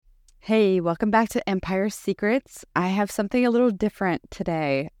Hey, welcome back to Empire Secrets. I have something a little different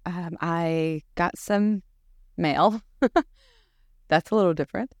today. I got some mail. That's a little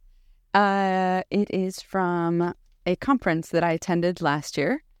different. It is from a conference that I attended last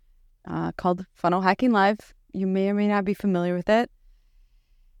year called Funnel Hacking Live. You may or may not be familiar with it.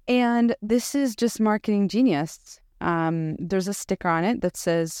 And this is just marketing genius. There's a sticker on it that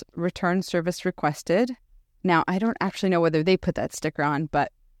says return service requested. Now, I don't actually know whether they put that sticker on,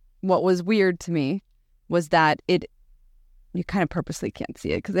 but what was weird to me was that you kind of purposely can't see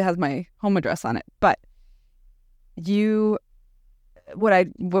it because it has my home address on it. But what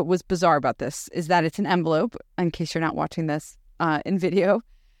was bizarre about this is that it's an envelope, in case you're not watching this in video.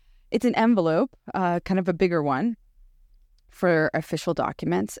 It's an envelope, kind of a bigger one for official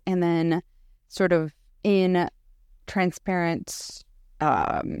documents. And then sort of in transparent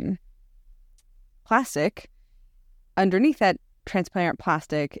plastic, underneath that transparent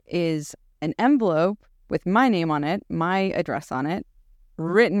plastic is an envelope with my name on it, my address on it,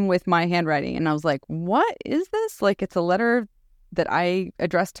 written with my handwriting. And I was like, what is this? Like, it's a letter that I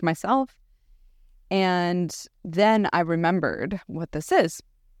addressed to myself. And then I remembered what this is.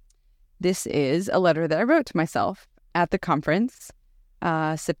 This is a letter that I wrote to myself at the conference,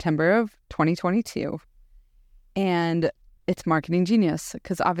 September of 2022. And it's marketing genius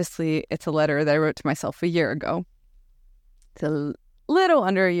because obviously it's a letter that I wrote to myself a year ago. It's a little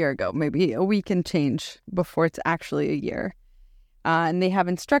under a year ago, maybe a week and change before it's actually a year. And they have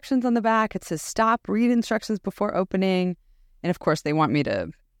instructions on the back. It says stop, read instructions before opening. And of course, they want me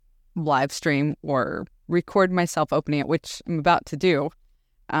to live stream or record myself opening it, which I'm about to do,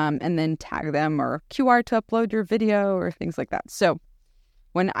 and then tag them or QR to upload your video or things like that. So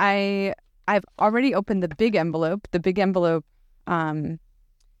when I've already opened the big envelope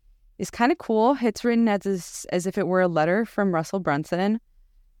is kind of cool. It's written as if it were a letter from Russell Brunson.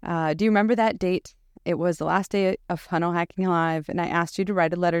 Do you remember that date? It was the last day of Funnel Hacking Live, and I asked you to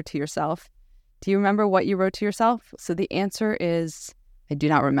write a letter to yourself. Do you remember what you wrote to yourself? So the answer is, I do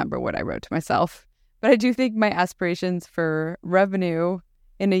not remember what I wrote to myself, but I do think my aspirations for revenue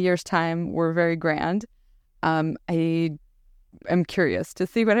in a year's time were very grand. I am curious to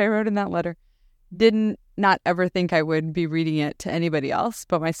see what I wrote in that letter. Didn't not ever think I would be reading it to anybody else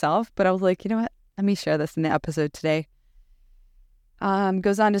but myself. But I was like, you know what? Let me share this in the episode today.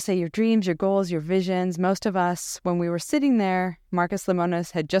 Goes on to say your dreams, your goals, your visions. Most of us, when we were sitting there, Marcus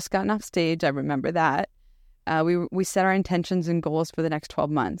Lemonis had just gotten off stage. I remember that. We set our intentions and goals for the next 12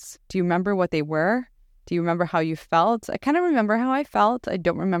 months. Do you remember what they were? Do you remember how you felt? I kind of remember how I felt. I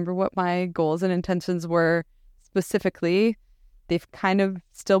don't remember what my goals and intentions were specifically. They've kind of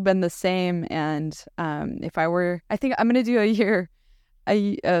still been the same. And I think I'm going to do a year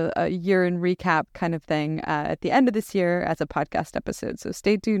in recap kind of thing at the end of this year as a podcast episode. So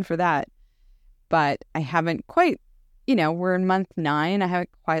stay tuned for that. But I haven't quite, we're in month 9. I haven't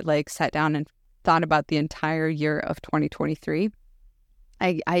quite sat down and thought about the entire year of 2023.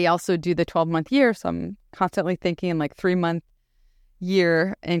 I also do the 12-month year. So I'm constantly thinking in 3-month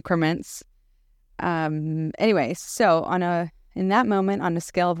year increments. Anyway, so in that moment, on a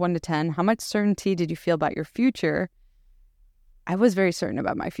scale of 1 to 10, how much certainty did you feel about your future? I was very certain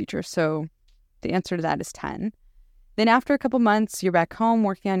about my future, so the answer to that is 10. Then after a couple months, you're back home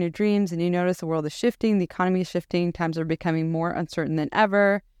working on your dreams, and you notice the world is shifting, the economy is shifting, times are becoming more uncertain than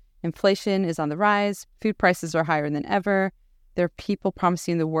ever, inflation is on the rise, food prices are higher than ever, there are people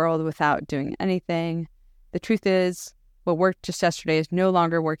promising the world without doing anything. The truth is, what worked just yesterday is no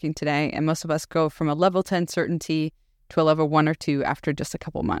longer working today, and most of us go from a level 10 certainty to a level 1 or 2 after just a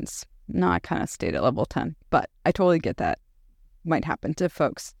couple months. No, I kind of stayed at level 10, but I totally get that. Might happen to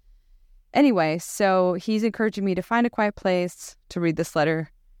folks. Anyway, so he's encouraging me to find a quiet place to read this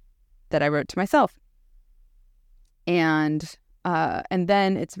letter that I wrote to myself. And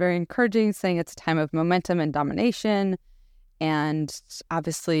then it's very encouraging, saying it's a time of momentum and domination, and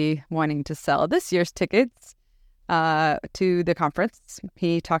obviously wanting to sell this year's tickets to the conference.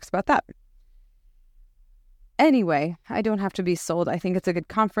 He talks about that. Anyway, I don't have to be sold. I think it's a good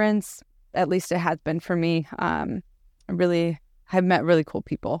conference. At least it has been for me. I really have met really cool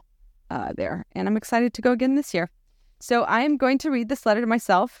people there, and I'm excited to go again this year. So I am going to read this letter to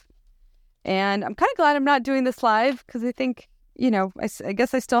myself, and I'm kind of glad I'm not doing this live because I think, I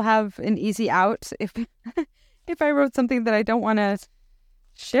guess I still have an easy out if I wrote something that I don't want to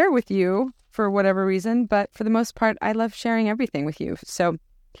share with you for whatever reason. But for the most part, I love sharing everything with you. So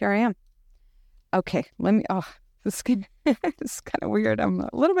here I am. Okay, this is kind of weird. I'm a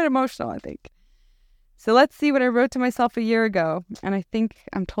little bit emotional, I think. So let's see what I wrote to myself a year ago. And I think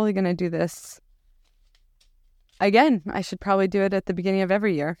I'm totally going to do this again. I should probably do it at the beginning of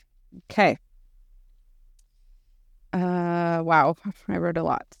every year. Okay. Wow. I wrote a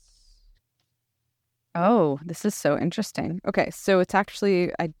lot. Oh, this is so interesting. Okay, so it's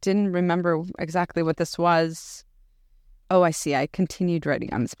actually, I didn't remember exactly what this was. Oh, I see. I continued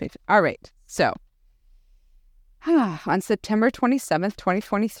writing on this page. All right. So on September 27th,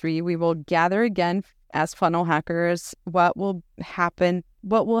 2023, we will gather again as funnel hackers. What will happen?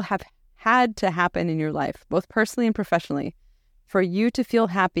 What will have had to happen in your life, both personally and professionally, for you to feel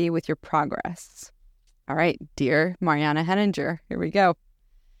happy with your progress? All right, dear Mariana Henninger, here we go.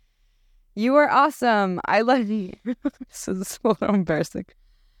 You are awesome. I love you. This is a little embarrassing.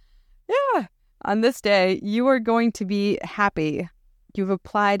 Yeah. On this day, you are going to be happy. You've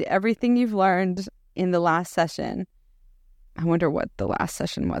applied everything you've learned in the last session. I wonder what the last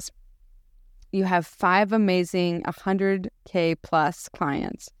session was. You have 5 amazing 100K plus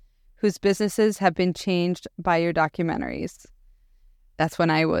clients whose businesses have been changed by your documentaries. That's when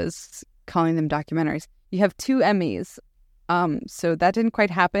I was calling them documentaries. You have 2 Emmys. So that didn't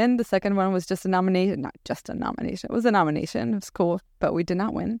quite happen. The second one was just a nomination. Not just a nomination. It was a nomination. It was cool, but we did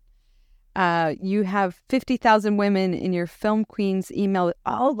not win. You have 50,000 women in your Film Queens email.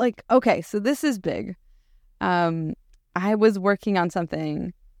 All okay, so this is big. I was working on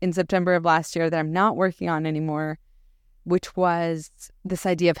something in September of last year that I'm not working on anymore, which was this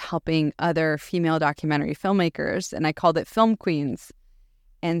idea of helping other female documentary filmmakers, and I called it Film Queens.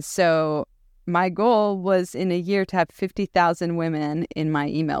 And so my goal was in a year to have 50,000 women in my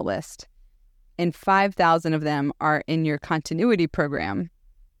email list, and 5,000 of them are in your continuity program.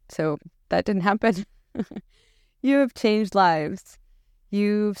 So that didn't happen. You have changed lives.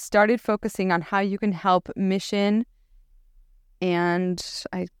 You've started focusing on how you can help mission and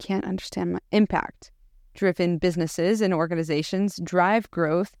impact-driven businesses and organizations drive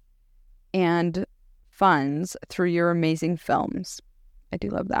growth and funds through your amazing films. I do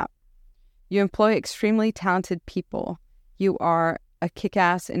love that. You employ extremely talented people. You are a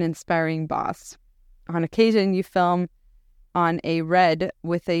kick-ass and inspiring boss. On occasion, you film on a Red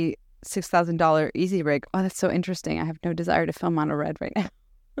with a $6,000 Easy Rig. Oh, that's so interesting. I have no desire to film on a Red right now.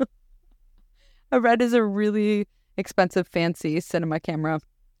 A Red is a really expensive, fancy cinema camera.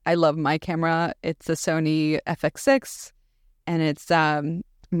 I love my camera. It's a Sony FX6, and it's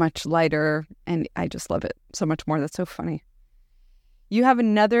much lighter, and I just love it so much more. That's so funny. You have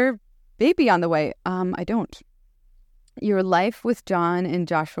another baby on the way. I don't. Your life with John and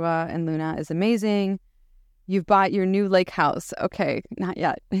Joshua and Luna is amazing. You've bought your new lake house. Okay, not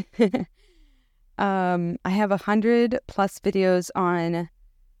yet. I have 100 plus videos on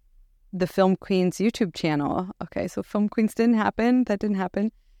the Film Queens YouTube channel. Okay, so Film Queens didn't happen. That didn't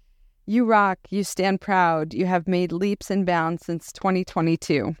happen. You rock. You stand proud. You have made leaps and bounds since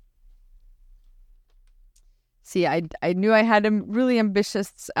 2022. See, I knew I had a really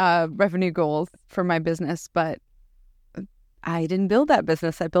ambitious revenue goals for my business, but I didn't build that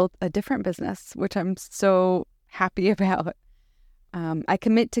business. I built a different business, which I'm so happy about. I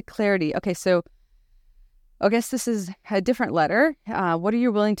commit to clarity. Okay, so I guess this is a different letter. What are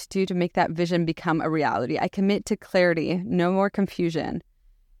you willing to do to make that vision become a reality? I commit to clarity. No more confusion.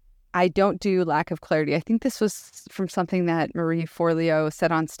 I don't do lack of clarity. I think this was from something that Marie Forleo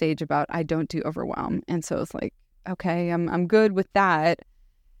said on stage about I don't do overwhelm. And so it's like, okay, I'm good with that.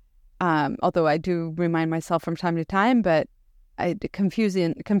 Although I do remind myself from time to time, but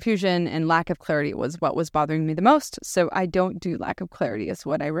confusion and lack of clarity was what was bothering me the most. So I don't do lack of clarity is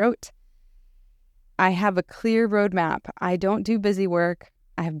what I wrote. I have a clear roadmap. I don't do busy work.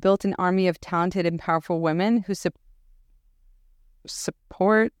 I have built an army of talented and powerful women who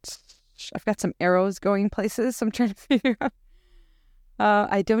support. I've got some arrows going places, so I'm trying to figure out.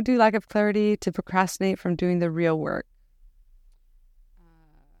 I don't do lack of clarity to procrastinate from doing the real work.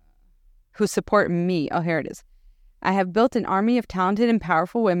 Who support me. Oh, here it is. I have built an army of talented and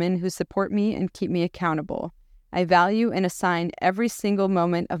powerful women who support me and keep me accountable. I value and assign every single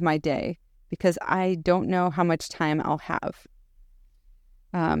moment of my day because I don't know how much time I'll have.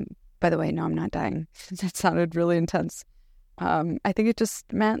 By the way, no, I'm not dying. That sounded really intense. I think it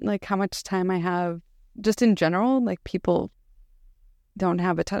just meant like how much time I have just in general. Like people don't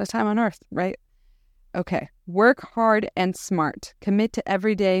have a ton of time on earth, right? Okay. Work hard and smart. Commit to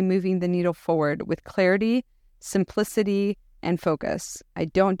every day moving the needle forward with clarity, simplicity, and focus. I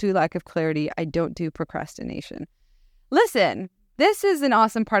don't do lack of clarity. I don't do procrastination. Listen, this is an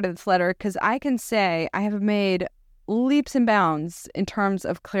awesome part of this letter because I can say I have made leaps and bounds in terms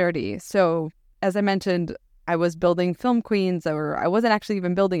of clarity. So as I mentioned, I was building Film Queens, or I wasn't actually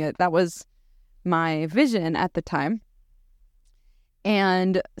even building it. That was my vision at the time.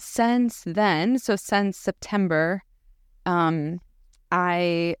 And since then, so since September,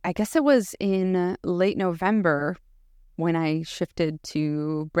 I guess it was in late November when I shifted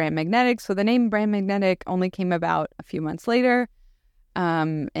to Brand Magnetic. So the name Brand Magnetic only came about a few months later,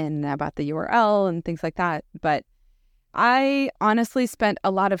 and about the URL and things like that. But I honestly spent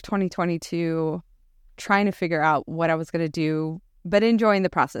a lot of 2022 trying to figure out what I was going to do, but enjoying the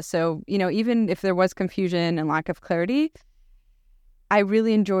process. So, even if there was confusion and lack of clarity, I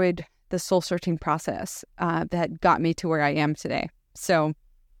really enjoyed the soul-searching process that got me to where I am today. So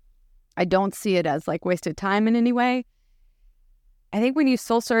I don't see it as like wasted time in any way. I think when you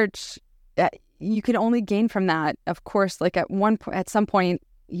soul search, you can only gain from that. Of course, like at some point,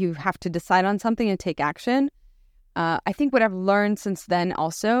 you have to decide on something and take action. I think what I've learned since then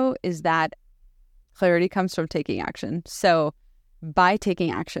also is that clarity comes from taking action. So by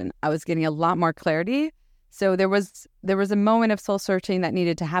taking action, I was getting a lot more clarity. So there was a moment of soul searching that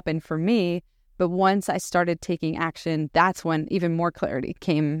needed to happen for me. But once I started taking action, that's when even more clarity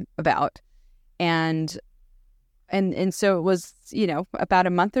came about. And so it was, about a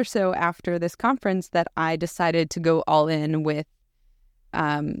month or so after this conference that I decided to go all in with,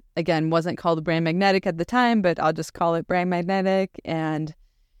 again, wasn't called Brand Magnetic at the time, but I'll just call it Brand Magnetic. And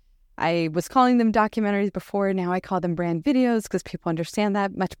I was calling them documentaries before. Now I call them brand videos because people understand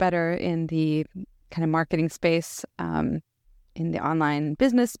that much better in the kind of marketing space, in the online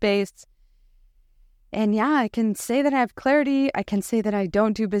business space. And yeah, I can say that I have clarity. I can say that I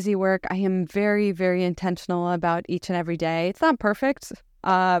don't do busy work. I am very, very intentional about each and every day. It's not perfect.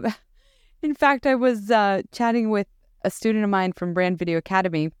 In fact, I was chatting with a student of mine from Brand Video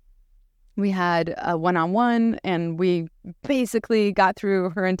Academy. We had a one-on-one, and we basically got through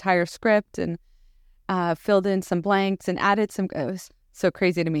her entire script and filled in some blanks and added some. It was so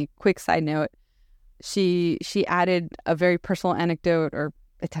crazy to me. Quick side note: she added a very personal anecdote, or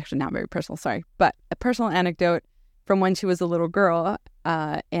it's actually not very personal, sorry, but a personal anecdote from when she was a little girl.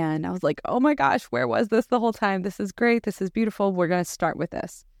 And I was like, oh my gosh, where was this the whole time? This is great. This is beautiful. We're going to start with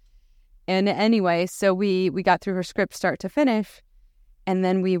this. And anyway, so we got through her script start to finish. And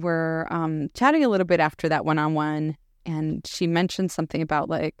then we were chatting a little bit after that one-on-one. And she mentioned something about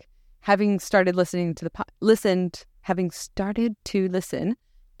like having started listening to having started to listen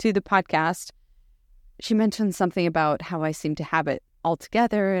to the podcast. She mentioned something about how I seem to have it all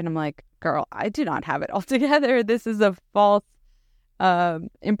together. And I'm like, girl, I do not have it all together. This is a false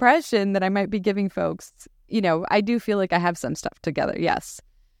impression that I might be giving folks. I do feel like I have some stuff together, yes,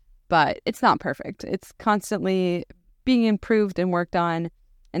 but it's not perfect. It's constantly being improved and worked on.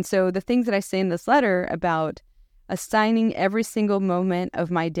 And so the things that I say in this letter about assigning every single moment of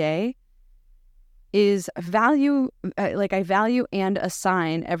my day is value, I value and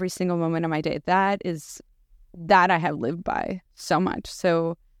assign every single moment of my day. That I have lived by so much.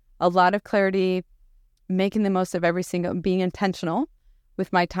 So a lot of clarity, making the most of being intentional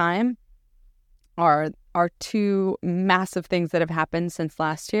with my time are two massive things that have happened since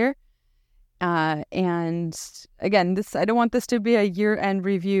last year. And again, I don't want this to be a year-end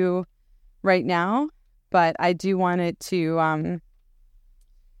review right now, but I do want it to,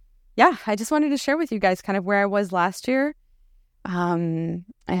 I just wanted to share with you guys kind of where I was last year. And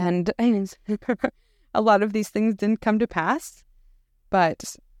a lot of these things didn't come to pass,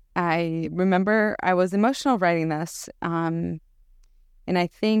 but I remember I was emotional writing this. And I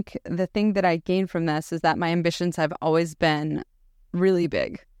think the thing that I gained from this is that my ambitions have always been really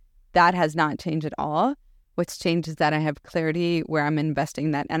big. That has not changed at all. What's changed is that I have clarity where I'm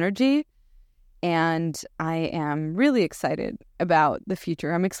investing that energy. And I am really excited about the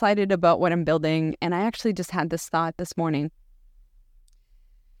future. I'm excited about what I'm building. And I actually just had this thought this morning.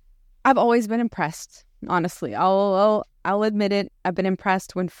 I've always been impressed, honestly. I'll admit it. I've been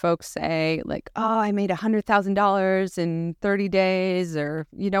impressed when folks say like, oh, I made $100,000 in 30 days or,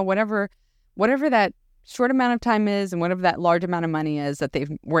 whatever that short amount of time is and whatever that large amount of money is that they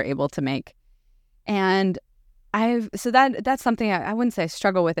were able to make. And that's something I wouldn't say I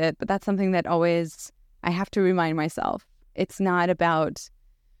struggle with it, but that's something that always I have to remind myself. It's not about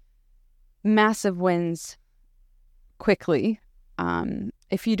massive wins quickly.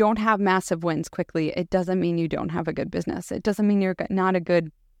 If you don't have massive wins quickly, it doesn't mean you don't have a good business. It doesn't mean you're not a good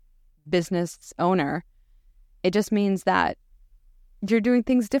business owner. It just means that you're doing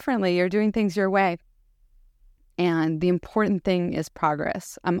things differently. You're doing things your way. And the important thing is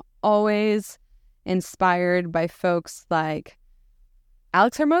progress. I'm always inspired by folks like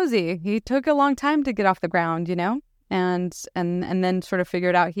Alex Hormozi. He took a long time to get off the ground, and then sort of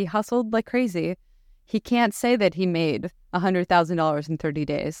figured out he hustled like crazy. He can't say that he made $100,000 in 30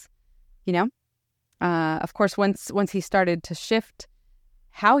 days, Of course, once he started to shift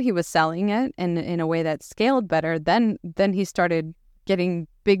how he was selling it in a way that scaled better, then he started getting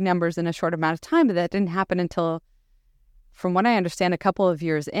big numbers in a short amount of time, but that didn't happen until, from what I understand, a couple of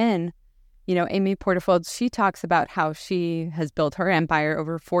years in. Amy Porterfield, she talks about how she has built her empire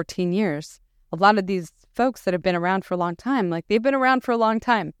over 14 years. A lot of these folks that have been around for a long time, like they've been around for a long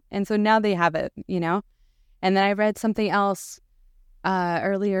time. And so now they have it, And then I read something else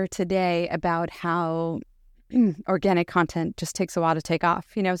earlier today about how organic content just takes a while to take off.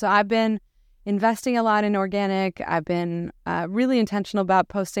 So I've been investing a lot in organic. I've been really intentional about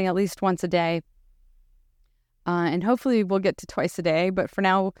posting at least once a day. And hopefully we'll get to twice a day. But for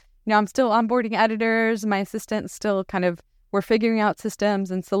now, I'm still onboarding editors. My assistant's still we're figuring out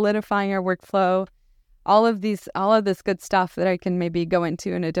systems and solidifying our workflow. All of this good stuff that I can maybe go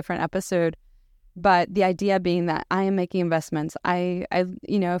into in a different episode. But the idea being that I am making investments.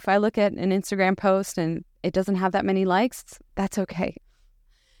 If I look at an Instagram post and it doesn't have that many likes, that's okay.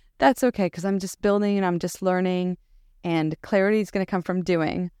 That's okay, because I'm just building and I'm just learning, and clarity is going to come from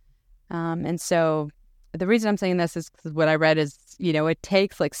doing. And so the reason I'm saying this is because what I read is, it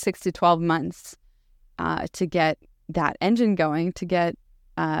takes like 6 to 12 months to get that engine going, to get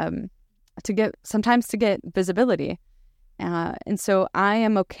visibility. And so I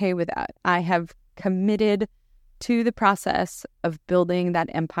am okay with that. I have committed to the process of building that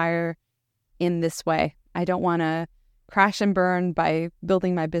empire in this way. I don't want to crash and burn by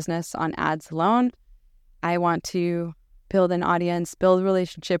building my business on ads alone. I want to build an audience, build a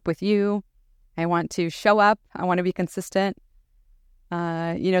relationship with you. I want to show up. I want to be consistent.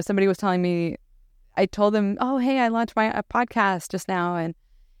 Somebody was telling me, I told them, oh, hey, I launched my podcast just now.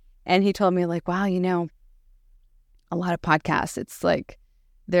 And he told me like, wow, a lot of podcasts, it's like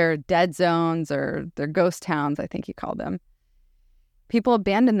they're dead zones or they're ghost towns, I think he called them. People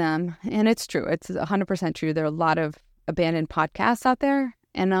abandon them. And it's true. It's 100% true. There are a lot of abandoned podcasts out there.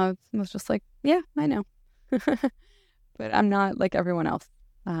 And I was just like, yeah, I know. But I'm not like everyone else.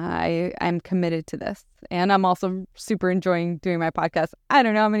 I'm committed to this. And I'm also super enjoying doing my podcast. I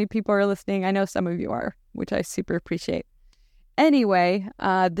don't know how many people are listening. I know some of you are, which I super appreciate. Anyway,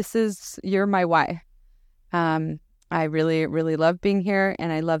 you're my why. I really, really love being here,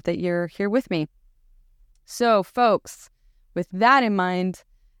 and I love that you're here with me. So, folks, with that in mind,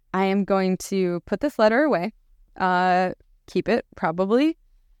 I am going to put this letter away. Keep it, probably.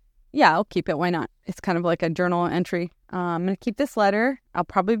 Yeah, I'll keep it. Why not? It's kind of like a journal entry. I'm going to keep this letter. I'll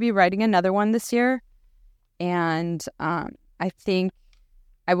probably be writing another one this year. And I think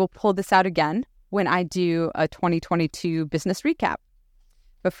I will pull this out again when I do a 2022 business recap.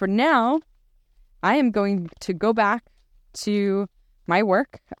 But for now, I am going to go back to my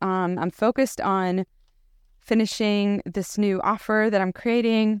work. I'm focused on finishing this new offer that I'm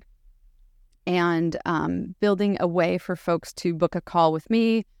creating and building a way for folks to book a call with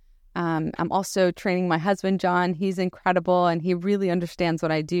me. I'm also training my husband, John. He's incredible, and he really understands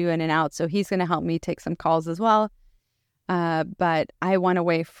what I do in and out. So he's going to help me take some calls as well. But I want a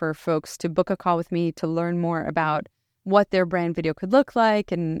way for folks to book a call with me to learn more about what their brand video could look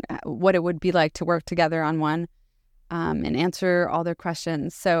like and what it would be like to work together on one, and answer all their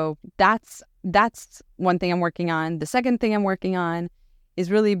questions. So that's one thing I'm working on. The second thing I'm working on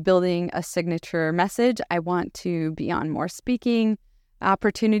is really building a signature message. I want to be on more speaking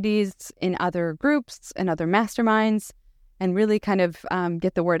opportunities in other groups and other masterminds and really kind of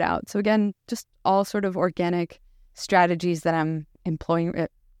get the word out. So again, just all sort of organic strategies that I'm deploying.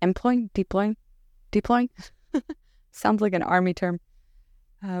 Sounds like an army term.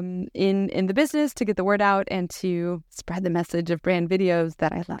 In the business to get the word out and to spread the message of brand videos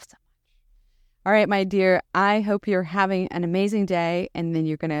that I love so much. All right, my dear, I hope you're having an amazing day and then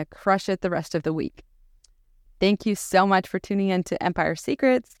you're going to crush it the rest of the week. Thank you so much for tuning in to Empire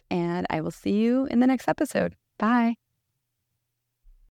Secrets, and I will see you in the next episode. Bye.